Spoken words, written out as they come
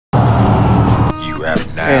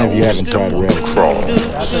And if you haven't tried Revv1up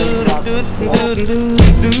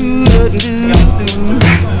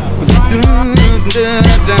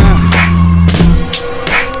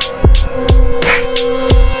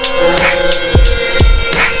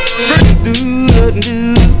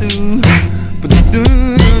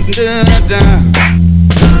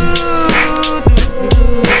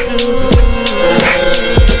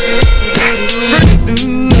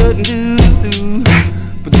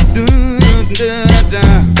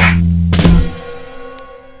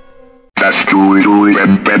Let's do it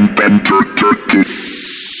and bend turkey.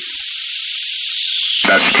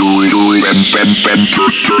 Let's do it and bend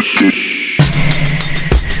turkey.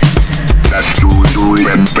 Let's do it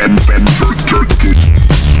and bend turkey.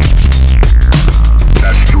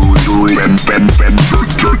 Let's do it and bend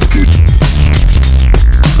turkey.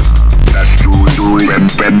 Let's do it and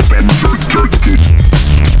bend turkey.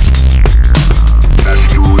 Let's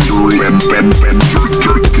do it and bend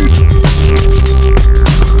turkey.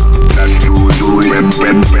 Let's do it and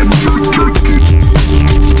bend turkey.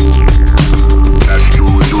 Let's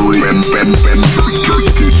do it and bend turkey.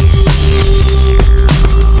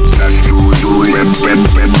 Let's do it and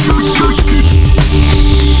bend turkey.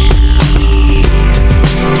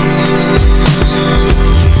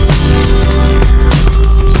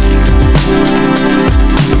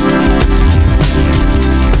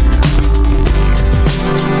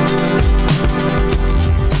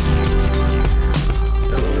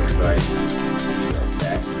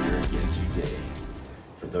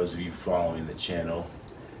 Those of you following the channel,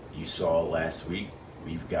 you saw last week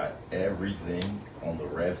we've got everything on the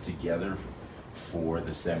Revv together for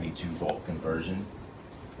the 72 volt conversion.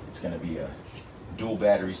 It's going to be a dual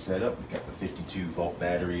battery setup. We've got the 52 volt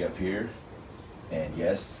battery up here, and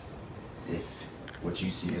yes, if what you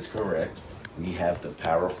see is correct, we have the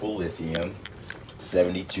powerful lithium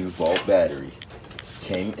 72 volt battery.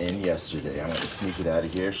 Came in yesterday. I'm going to sneak it out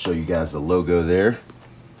of here, show you guys the logo there.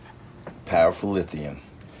 Powerful lithium.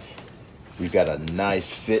 We've got a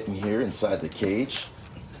nice fit in here inside the cage.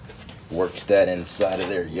 Worked that inside of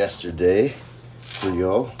there yesterday for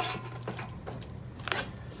y'all.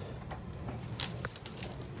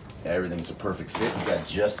 Everything's a perfect fit. We've got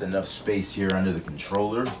just enough space here under the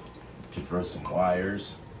controller to throw some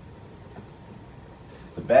wires.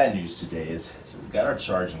 The bad news today is, so we've got our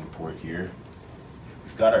charging port here.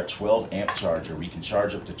 We've got our 12 amp charger. We can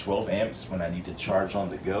charge up to 12 amps when I need to charge on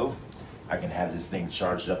the go. I can have this thing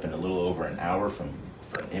charged up in a little over an hour from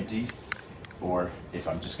empty, or if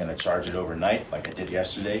I'm just going to charge it overnight like I did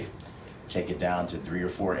yesterday, take it down to 3 or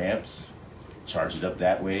 4 amps, charge it up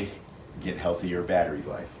that way, get healthier battery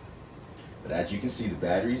life. But as you can see, the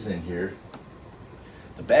battery's in here.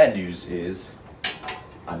 The bad news is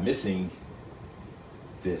I'm missing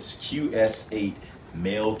this QS8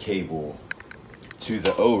 male cable to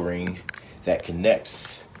the O-ring that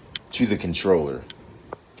connects to the controller.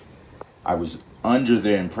 I was under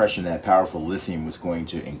the impression that powerful lithium was going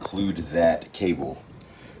to include that cable.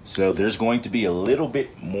 So there's going to be a little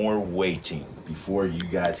bit more waiting before you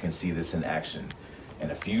guys can see this in action.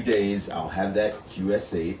 In a few days, I'll have that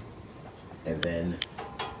QS8, and then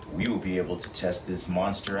we will be able to test this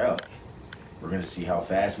monster out. We're going to see how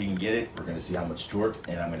fast we can get it. We're going to see how much torque,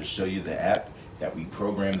 and I'm going to show you the app that we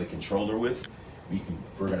program the controller with.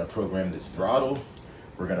 We're going to program this throttle.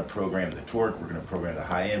 We're going to program the torque, we're going to program the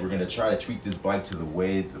high end, we're going to try to tweak this bike to the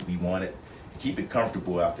way that we want it, keep it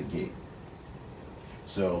comfortable out the gate.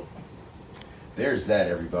 So there's that,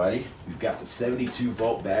 everybody. We've got the 72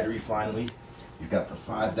 volt battery finally. We've got the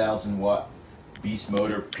 5,000 watt beast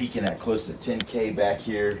motor peaking at close to 10K back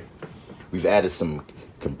here. We've added some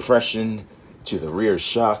compression to the rear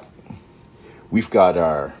shock. We've got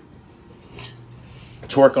our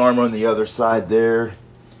torque arm on the other side there.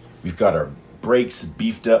 We've got our brakes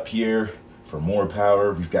beefed up here for more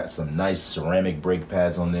power. We've got some nice ceramic brake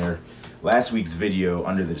pads on there. Last week's video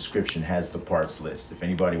under the description has the parts list. If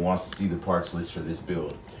anybody wants to see the parts list for this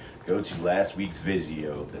build, go to last week's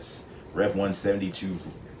video, this Revv1 72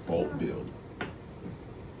 volt build.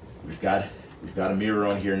 We've got a mirror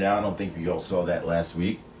on here now. I don't think you all saw that last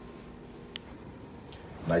week.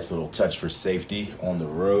 Nice little touch for safety on the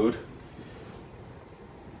road.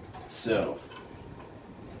 So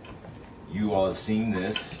you all have seen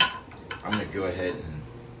this. I'm going to go ahead and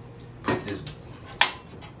put this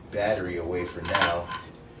battery away for now.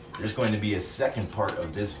 There's going to be a second part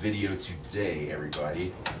of this video today,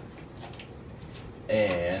 everybody.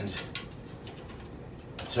 And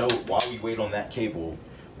so while we wait on that cable,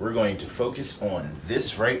 we're going to focus on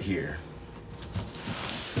this right here.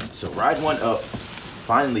 So Ride1up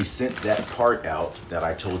finally sent that part out that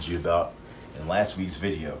I told you about in last week's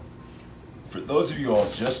video. For those of you all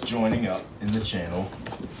just joining up in the channel,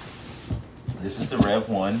 this is the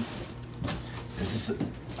Rev1. This is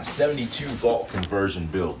a 72 volt conversion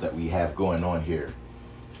build that we have going on here.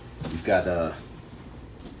 We've got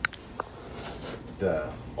the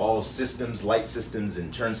all systems, light systems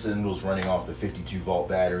and turn signals running off the 52 volt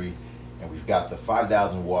battery, and we've got the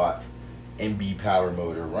 5,000 watt MB power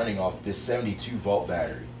motor running off this 72 volt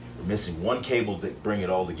battery. We're missing one cable to bring it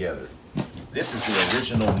all together. This is the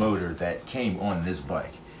original motor that came on this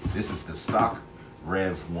bike. This is the stock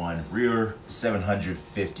Rev1 rear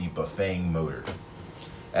 750 Bafang motor.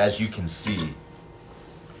 As you can see,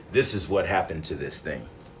 this is what happened to this thing.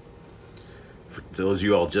 For those of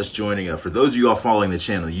you all just joining up, for those of you all following the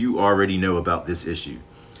channel, you already know about this issue.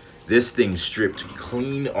 This thing stripped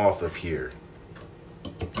clean off of here.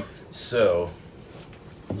 So,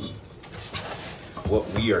 what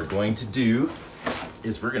we are going to do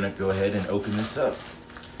is we're gonna go ahead and open this up.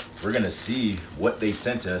 We're gonna see what they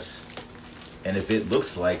sent us and if it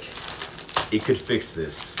looks like it could fix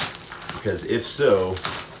this. Because if so,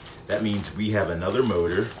 that means we have another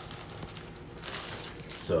motor.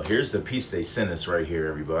 So here's the piece they sent us right here,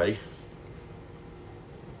 everybody.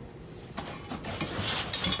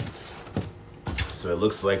 So it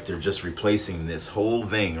looks like they're just replacing this whole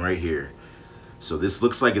thing right here. So this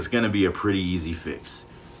looks like it's gonna be a pretty easy fix.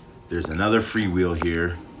 There's another freewheel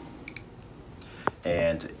here,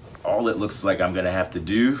 and all it looks like I'm gonna have to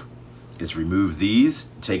do is remove these,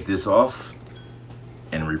 take this off,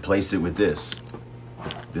 and replace it with this.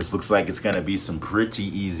 This looks like it's gonna be some pretty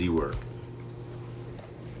easy work.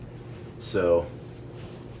 So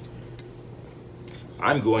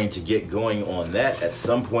I'm going to get going on that at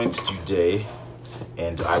some point today,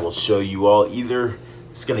 and I will show you all. Either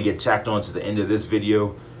it's gonna get tacked on to the end of this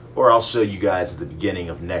video, or I'll show you guys at the beginning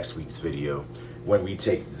of next week's video when we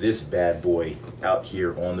take this bad boy out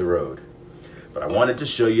here on the road. But I wanted to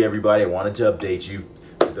show you, everybody, I wanted to update you.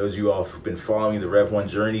 For those of you all who've been following the Rev1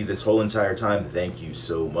 journey this whole entire time, thank you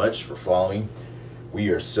so much for following. We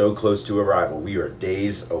are so close to arrival. We are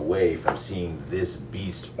days away from seeing this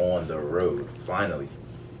beast on the road, finally.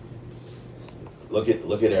 Look at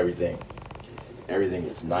everything. Everything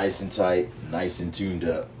is nice and tight, nice and tuned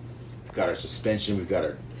up. We've got our suspension, we've got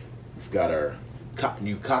our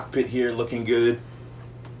new cockpit here looking good.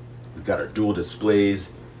 We've got our dual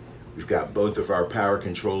displays. We've got both of our power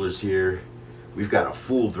controllers here. We've got a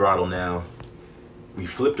full throttle now. We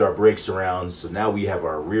flipped our brakes around, so now we have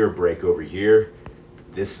our rear brake over here.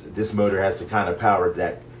 This motor has the kind of power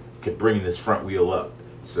that could bring this front wheel up.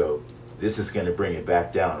 So this is going to bring it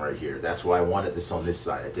back down right here. That's why I wanted this on this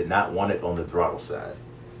side. I did not want it on the throttle side.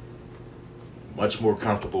 Much more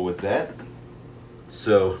comfortable with that.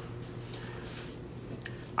 So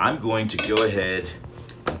I'm going to go ahead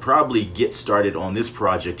and probably get started on this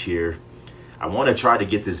project here. I want to try to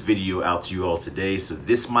get this video out to you all today, so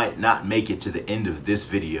this might not make it to the end of this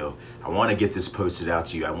video. I want to get this posted out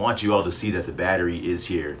to you. I want you all to see that the battery is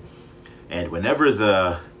here. And whenever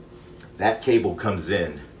that cable comes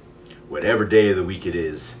in, whatever day of the week it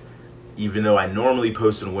is, even though I normally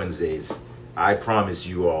post on Wednesdays, I promise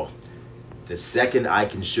you all, the second I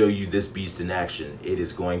can show you this beast in action, it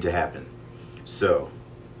is going to happen. So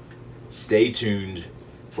stay tuned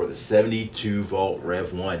for the 72 volt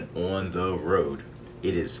Rev1 on the road.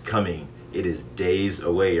 It is coming. It is days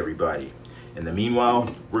away, everybody. In the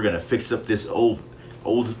meanwhile, we're gonna fix up this old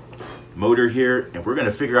motor here, and we're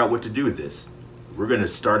gonna figure out what to do with this. We're gonna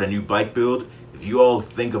start a new bike build. If you all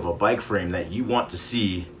think of a bike frame that you want to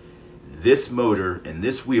see this motor and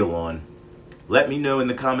this wheel on, let me know in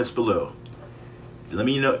the comments below. Let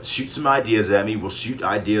me know, shoot some ideas at me. We'll shoot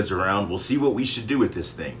ideas around. We'll see what we should do with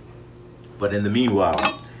this thing. But in the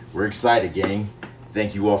meanwhile, we're excited, gang.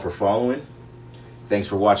 Thank you all for following. Thanks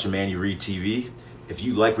for watching Manny Reed TV. If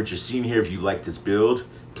you like what you're seeing here, if you like this build,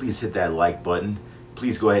 please hit that like button.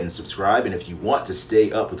 Please go ahead and subscribe. And if you want to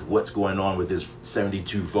stay up with what's going on with this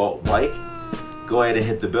 72 volt bike, go ahead and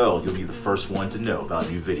hit the bell. You'll be the first one to know about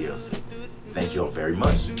new videos. Thank you all very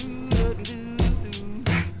much.